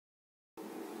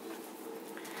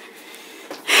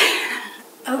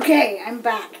Okay, I'm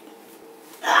back.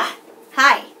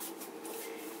 Hi.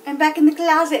 I'm back in the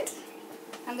closet.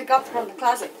 I'm the girl from the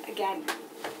closet again.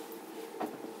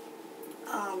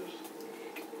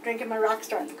 Drinking my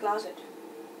Rockstar in the closet.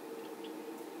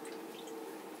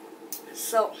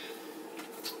 So,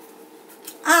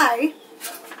 I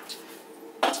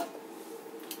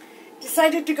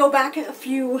decided to go back a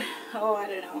few, I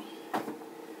don't know,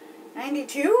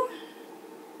 92?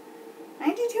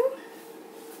 92?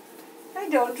 I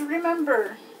don't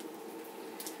remember.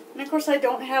 And of course I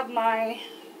don't have my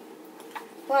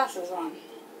glasses on,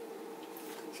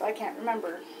 so I can't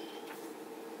remember.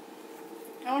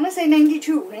 I want to say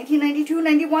 92, 1992,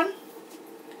 91.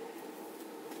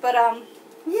 But,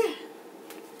 yeah.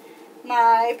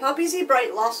 My Poppy Z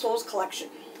Brite Lost Souls collection.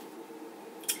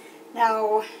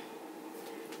 Now,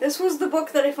 this was the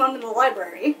book that I found in the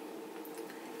library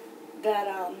that,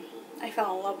 I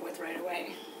fell in love with right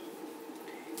away.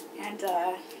 And,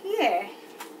 yeah.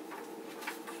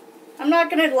 I'm not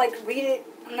gonna, read it.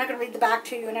 I'm not gonna read the back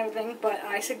to you and everything, but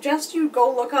I suggest you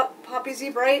go look up Poppy Z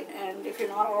Brite, and if you're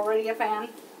not already a fan.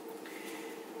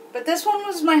 But this one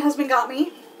was my husband got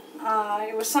me.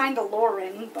 It was signed to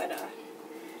Lauren, but,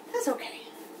 that's okay.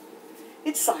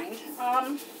 It's signed.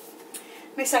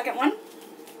 My second one,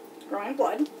 Growing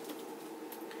Blood,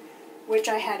 which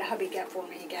I had a hubby get for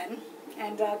me again.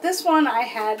 And, this one I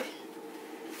had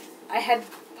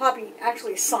Poppy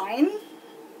actually sign.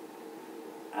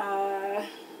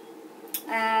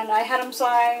 And I had him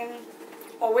sign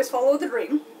Always Follow the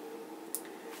Dream,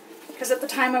 because at the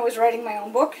time I was writing my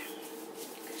own book,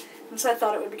 and so I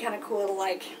thought it would be kind of cool to,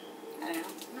 I don't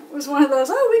know, it was one of those,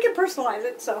 oh, we could personalize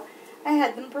it, so I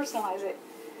had them personalize it.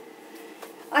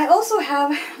 I also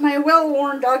have my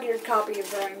well-worn dog-eared copy of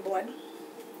Growing Blood.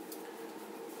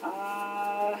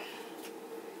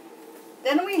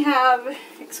 Then we have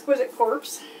Exquisite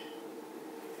Corpse,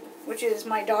 which is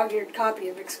my dog-eared copy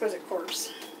of Exquisite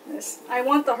Corpse. I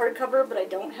want the hardcover, but I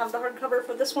don't have the hardcover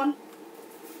for this one.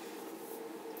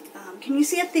 Can you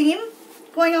see a theme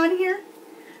going on here?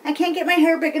 I can't get my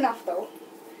hair big enough, though.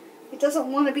 It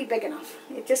doesn't want to be big enough.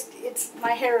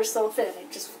 My hair is so thin,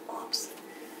 it just flops.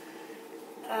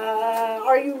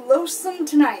 Are You Loathsome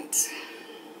Tonight?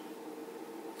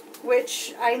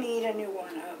 Which I need a new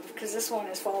one of, because this one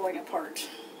is falling apart.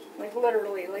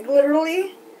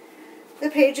 Literally, the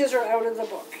pages are out of the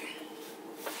book.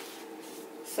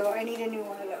 So I need a new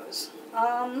one of those.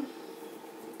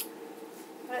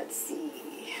 Let's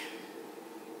see.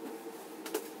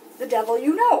 The Devil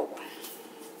You Know.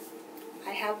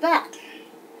 I have that.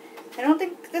 I don't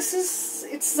think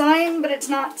it's signed, but it's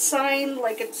not signed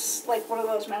like it's like one of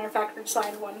those manufactured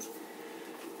signed ones.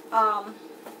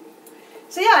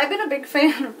 So yeah, I've been a big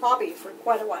fan of Poppy for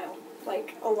quite a while.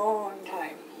 Like, a long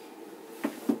time.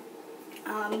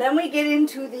 Then we get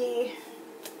into the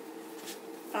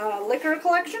liquor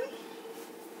collection,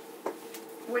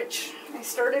 which I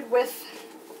started with,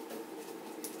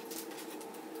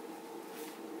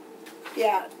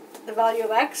 yeah, The Value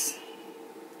of X,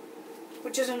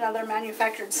 which is another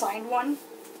manufactured signed one,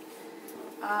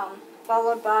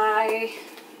 followed by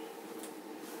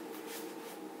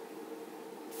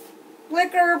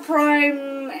Liquor,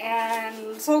 Prime,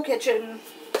 and Soul Kitchen,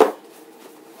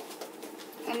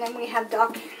 and then we have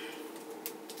Duck.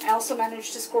 I also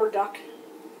managed to score Duck.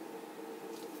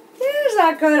 There's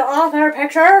a good author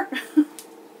picture.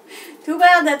 Too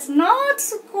bad that's not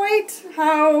quite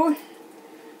how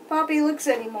Poppy looks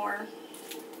anymore.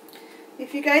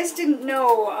 If you guys didn't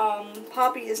know,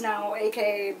 Poppy is now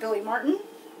aka Billy Martin.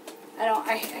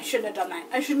 I shouldn't have done that.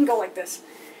 I shouldn't go like this.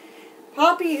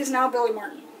 Poppy is now Billy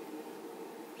Martin.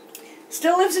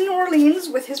 Still lives in New Orleans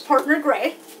with his partner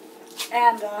Gray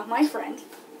and my friend.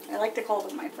 I like to call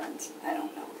them my friends. I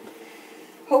don't know.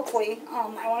 Hopefully,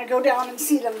 I want to go down and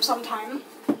see them sometime.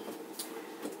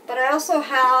 But I also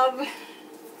have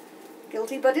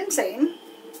Guilty But Insane,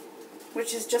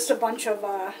 which is just a bunch of,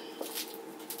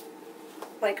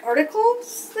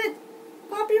 articles that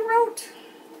Poppy wrote.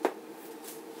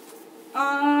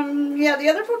 Yeah, the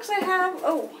other books I have,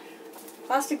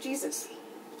 Plastic Jesus.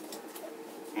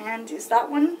 And is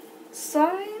that one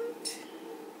signed?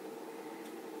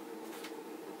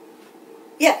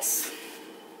 Yes.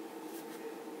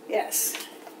 Yes.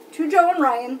 To Joe and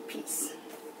Ryan, peace.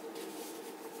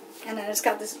 And then it's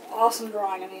got this awesome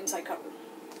drawing on the inside cover.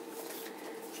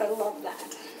 So I love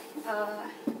that.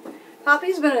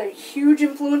 Poppy's been a huge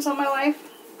influence on my life.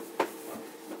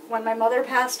 When my mother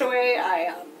passed away,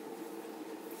 I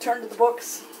turned to the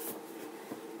books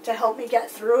to help me get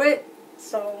through it.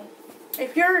 So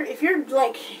if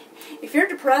you're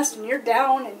depressed and you're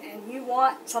down and you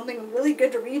want something really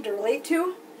good to read to relate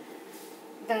to,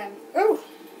 then, oh,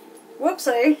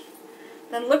 whoopsie,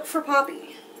 then look for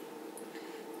Poppy.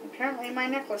 Apparently my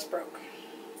necklace broke.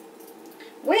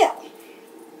 Well,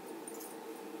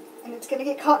 and it's gonna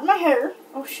get caught in my hair.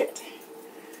 Oh shit.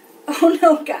 Oh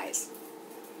no, guys.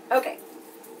 Okay.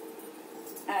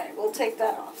 Alright, we'll take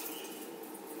that off.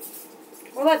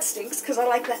 Well, that stinks, because I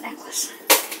like that necklace.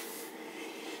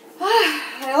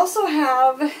 I also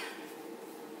have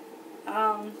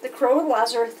The Crow with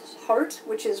Lazarus' Heart,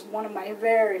 which is one of my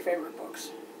very favorite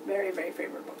books. Very, very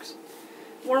favorite books.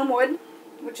 Wormwood,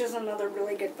 which is another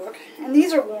really good book. And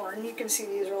these are worn. You can see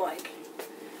these are like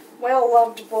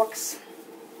well-loved books.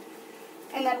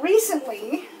 And then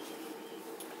recently,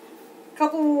 a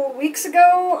couple weeks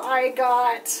ago, I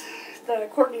got the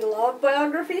Courtney Love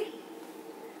biography.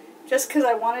 Just because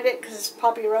I wanted it, because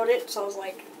Poppy wrote it, so I was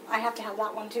like, I have to have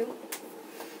that one too.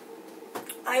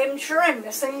 I am sure I'm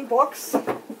missing books.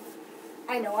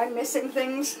 I know I'm missing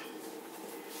things.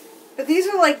 But these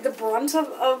are like the brunt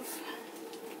of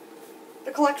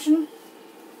the collection.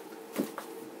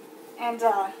 And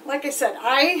like I said,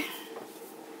 I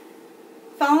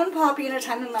found Poppy in a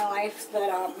time in my life that,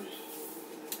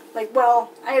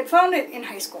 I had found it in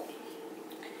high school.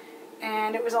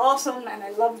 And it was awesome, and I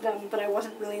loved them, but I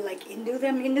wasn't really, like, into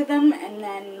them, and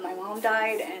then my mom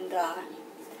died, and,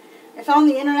 I found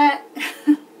the internet,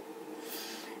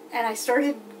 and I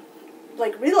started,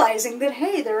 like, realizing that,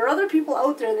 hey, there are other people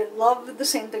out there that love the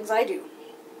same things I do.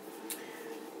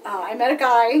 I met a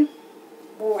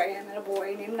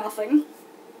boy named Nothing,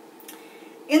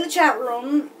 in the chat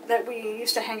room that we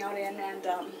used to hang out in, and,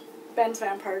 Ben's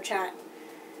Vampire Chat.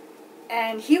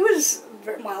 And he was,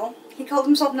 well, he called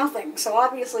himself Nothing, so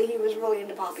obviously he was really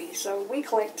into Poppy. So we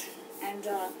clicked, and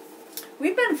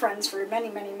we've been friends for many,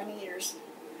 many, many years.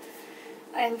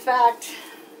 In fact,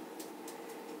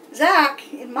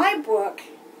 Zach, in my book,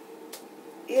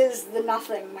 is the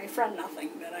Nothing, my friend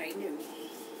Nothing, that I knew.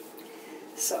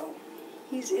 So,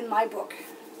 he's in my book,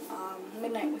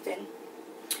 Midnight Within.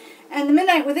 And the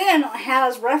Midnight Within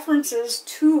has references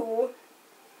to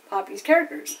Poppy's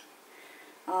characters.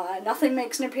 Nothing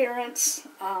makes an appearance.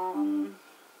 I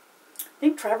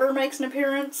think Trevor makes an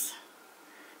appearance.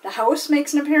 The house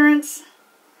makes an appearance.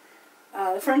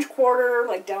 The French Quarter,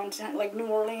 like downtown, like New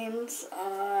Orleans.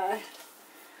 What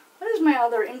is my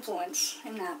other influence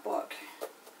in that book?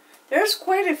 There's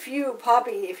quite a few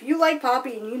Poppy. If you like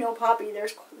Poppy and you know Poppy,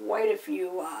 there's quite a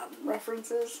few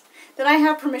references that I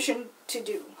have permission to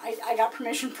do. I got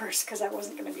permission first because I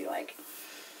wasn't going to be like,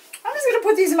 I'm just going to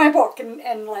put these in my book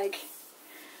and like,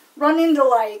 run into,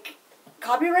 like,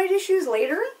 copyright issues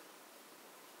later.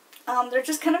 They're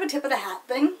just kind of a tip of the hat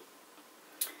thing.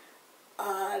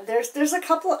 There's a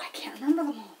couple, I can't remember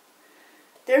them all.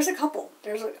 There's a couple.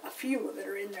 There's a few that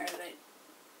are in there that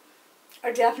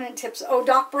are definite tips. Oh,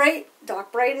 Doc Brite.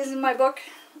 Doc Brite is in my book.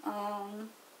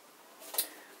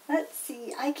 Let's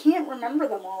see, I can't remember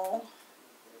them all.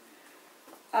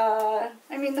 I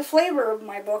mean, the flavor of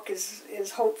my book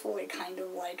is hopefully kind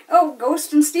of like, oh,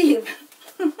 Ghost and Steve.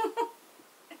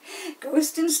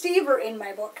 Ghost and Steve are in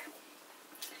my book.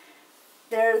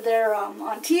 They're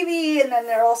on TV, and then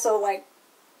they're also like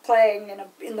playing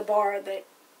in the bar that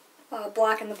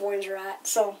Black and the boys are at.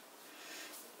 So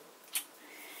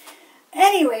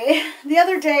anyway, the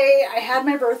other day I had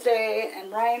my birthday,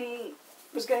 and Ryan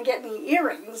was gonna get me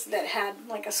earrings that had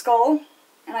like a skull,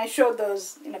 and I showed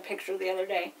those in a picture the other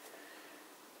day.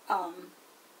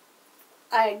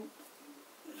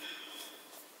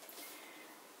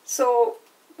 So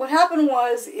what happened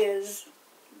is,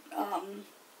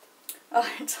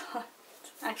 it's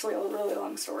actually a really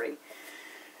long story.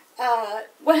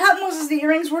 What happened was the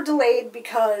earrings were delayed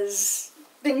because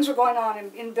things were going on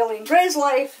in Billy and Gray's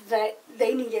life that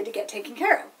they needed to get taken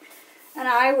care of. And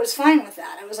I was fine with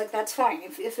that. I was like, that's fine.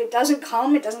 If it doesn't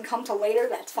come till later,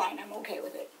 that's fine. I'm okay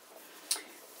with it.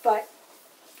 But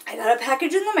I got a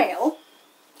package in the mail,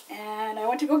 and I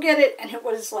went to go get it, and it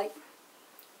was like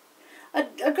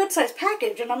a good-sized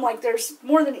package, and I'm like, there's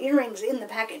more than earrings in the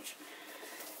package.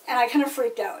 And I kind of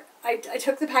freaked out. I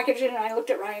took the package in, and I looked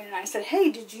at Ryan, and I said, hey,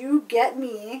 did you get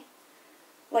me,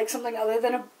 like, something other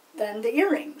than the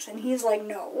earrings? And he's like,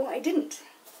 no, I didn't.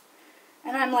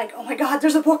 And I'm like, oh my god,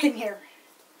 there's a book in here.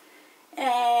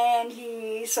 And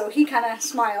he kind of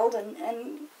smiled,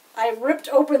 and I ripped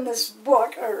open this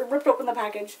book, or ripped open the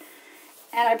package,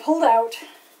 and I pulled out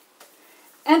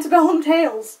Antebellum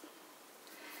Tales.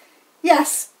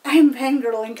 Yes, I am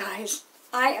fangirling, guys.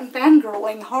 I am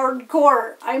fangirling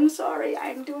hardcore. I'm sorry,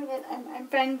 I'm doing it. I'm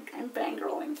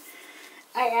fangirling.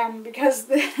 I am, because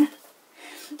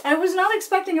I was not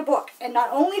expecting a book, and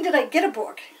not only did I get a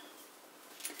book,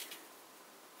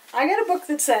 I got a book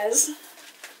that says,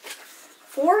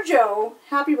 For Joe,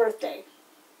 happy birthday.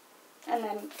 And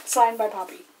then signed by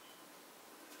Poppy.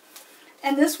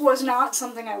 And this was not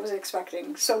something I was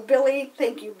expecting. So Billy,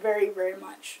 thank you very, very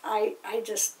much. I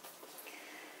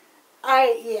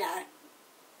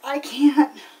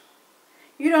can't.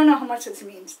 You don't know how much this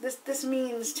means. This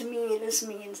means to me, this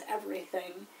means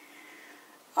everything.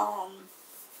 I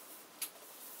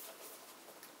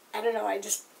don't know, I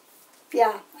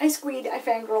squeed, I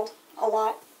fangirled a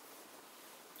lot.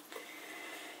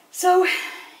 So,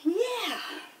 yeah.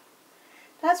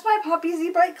 That's my Poppy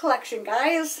Z Brite collection,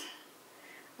 guys.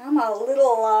 I'm a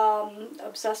little,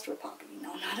 obsessed with Poppy.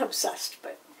 No, not obsessed,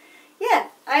 but yeah,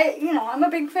 I'm a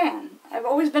big fan. I've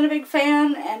always been a big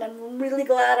fan, and I'm really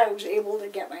glad I was able to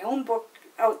get my own book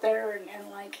out there and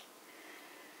like,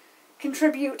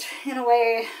 contribute in a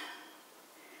way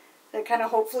that kind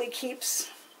of hopefully keeps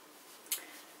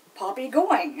Poppy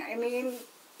going. I mean,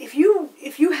 if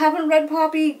you haven't read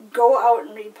Poppy, go out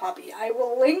and read Poppy. I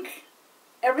will link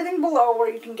everything below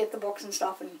where you can get the books and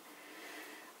stuff, and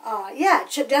yeah,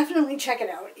 definitely check it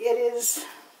out. It is,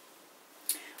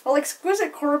 well,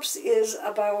 Exquisite Corpse is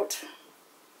about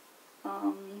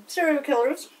serial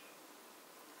killers,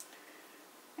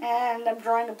 and I'm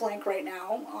drawing a blank right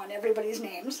now on everybody's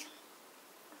names.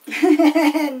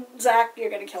 And Zach,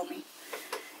 you're gonna kill me.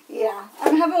 Yeah,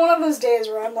 I'm having one of those days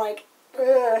where I'm like, who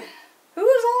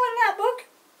was all in that book?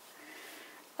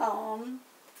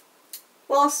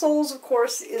 Lost Souls, of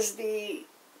course, is the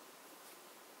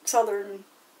southern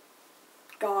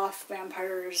goth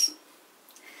vampires,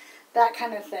 that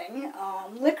kind of thing.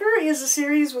 Liquor is a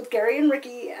series with Gary and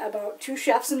Ricky about two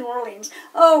chefs in New Orleans.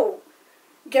 Oh,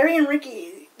 Gary and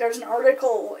Ricky, there's an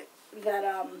article that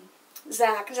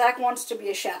Zach wants to be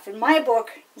a chef. In my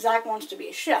book, Zach wants to be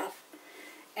a chef,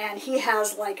 and he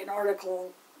has like an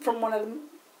article from one of the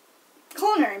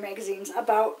culinary magazines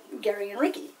about Gary and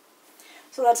Ricky.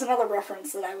 So that's another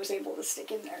reference that I was able to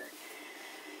stick in there.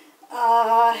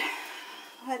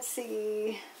 Let's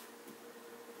see.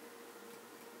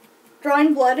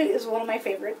 Drawing Blood is one of my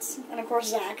favorites. And of course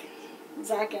Zach.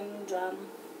 Zach and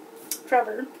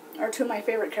Trevor are two of my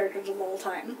favorite characters of all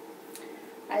time.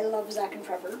 I love Zach and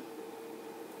Trevor.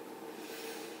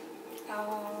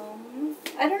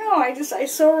 I don't know, I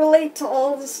so relate to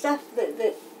all the stuff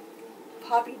that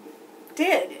Poppy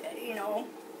did, you know.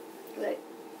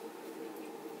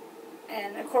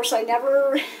 And of course I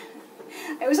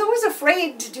was always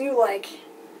afraid to do like,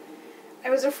 I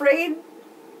was afraid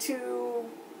to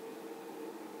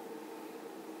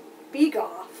be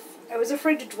goth. I was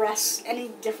afraid to dress any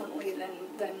differently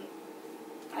than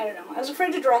I don't know. I was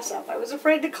afraid to dress up. I was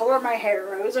afraid to color my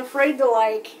hair. I was afraid to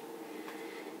like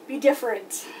be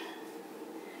different.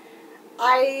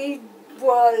 I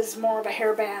was more of a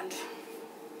hairband,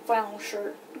 flannel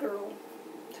shirt girl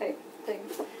type thing.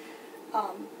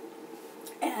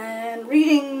 And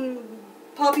reading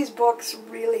Poppy's books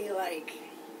really like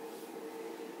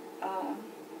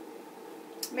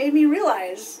made me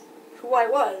realize who I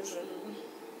was, and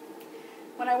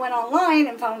when I went online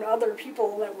and found other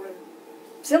people that were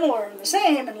similar and the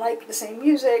same and liked the same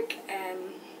music, and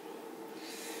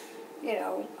you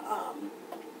know,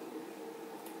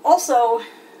 also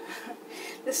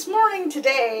this morning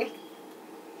today,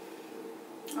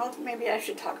 well, maybe I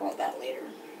should talk about that later.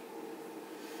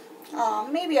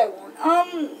 Maybe I won't.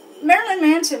 Marilyn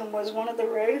Manson was one of the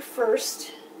very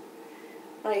first,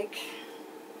 like,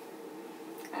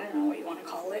 I don't know what you want to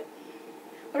call it.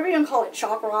 Whatever you want to call it,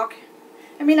 shock rock.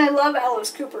 I mean, I love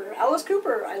Alice Cooper. Alice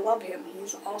Cooper, I love him.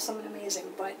 He's awesome and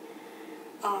amazing. But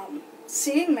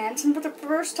seeing Manson for the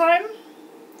first time,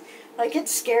 like, it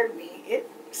scared me. It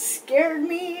scared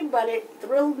me, but it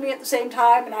thrilled me at the same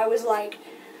time. And I was like,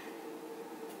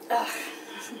 ugh.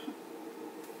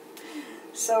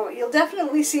 So you'll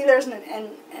definitely see there's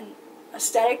an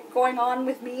aesthetic going on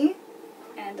with me,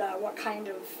 and what kind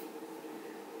of,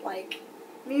 like,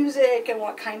 music and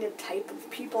what kind of type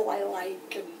of people I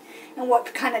like, and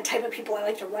what kind of type of people I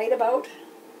like to write about.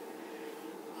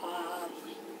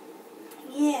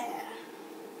 Yeah.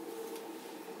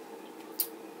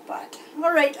 But,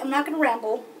 alright, I'm not going to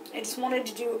ramble. I just wanted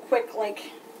to do a quick,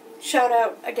 like, shout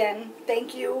out again.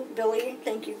 Thank you, Billy.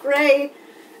 Thank you, Gray.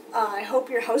 I hope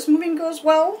your house moving goes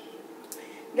well.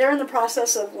 They're in the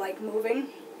process of, like, moving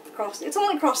across. It's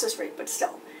only across the street, but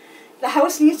still. The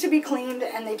house needs to be cleaned,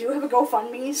 and they do have a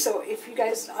GoFundMe, so if you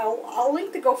guys, I'll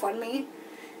link the GoFundMe.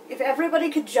 If everybody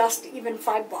could just, even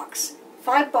 $5,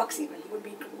 $5 even, would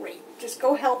be great. Just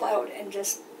go help out and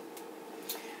just,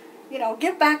 you know,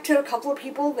 give back to a couple of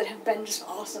people that have been just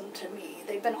awesome to me.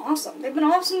 They've been awesome. They've been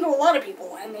awesome to a lot of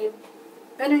people, and they've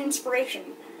been an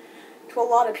inspiration to a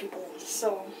lot of people.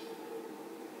 So,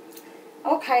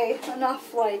 Okay,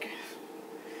 enough, like,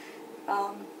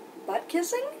 butt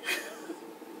kissing?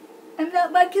 I'm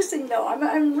not butt kissing, though.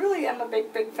 I'm really am a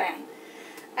big, big fan.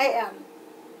 I am.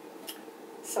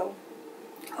 So,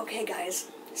 okay, guys.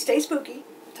 Stay spooky.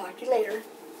 Talk to you later.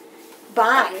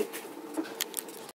 Bye.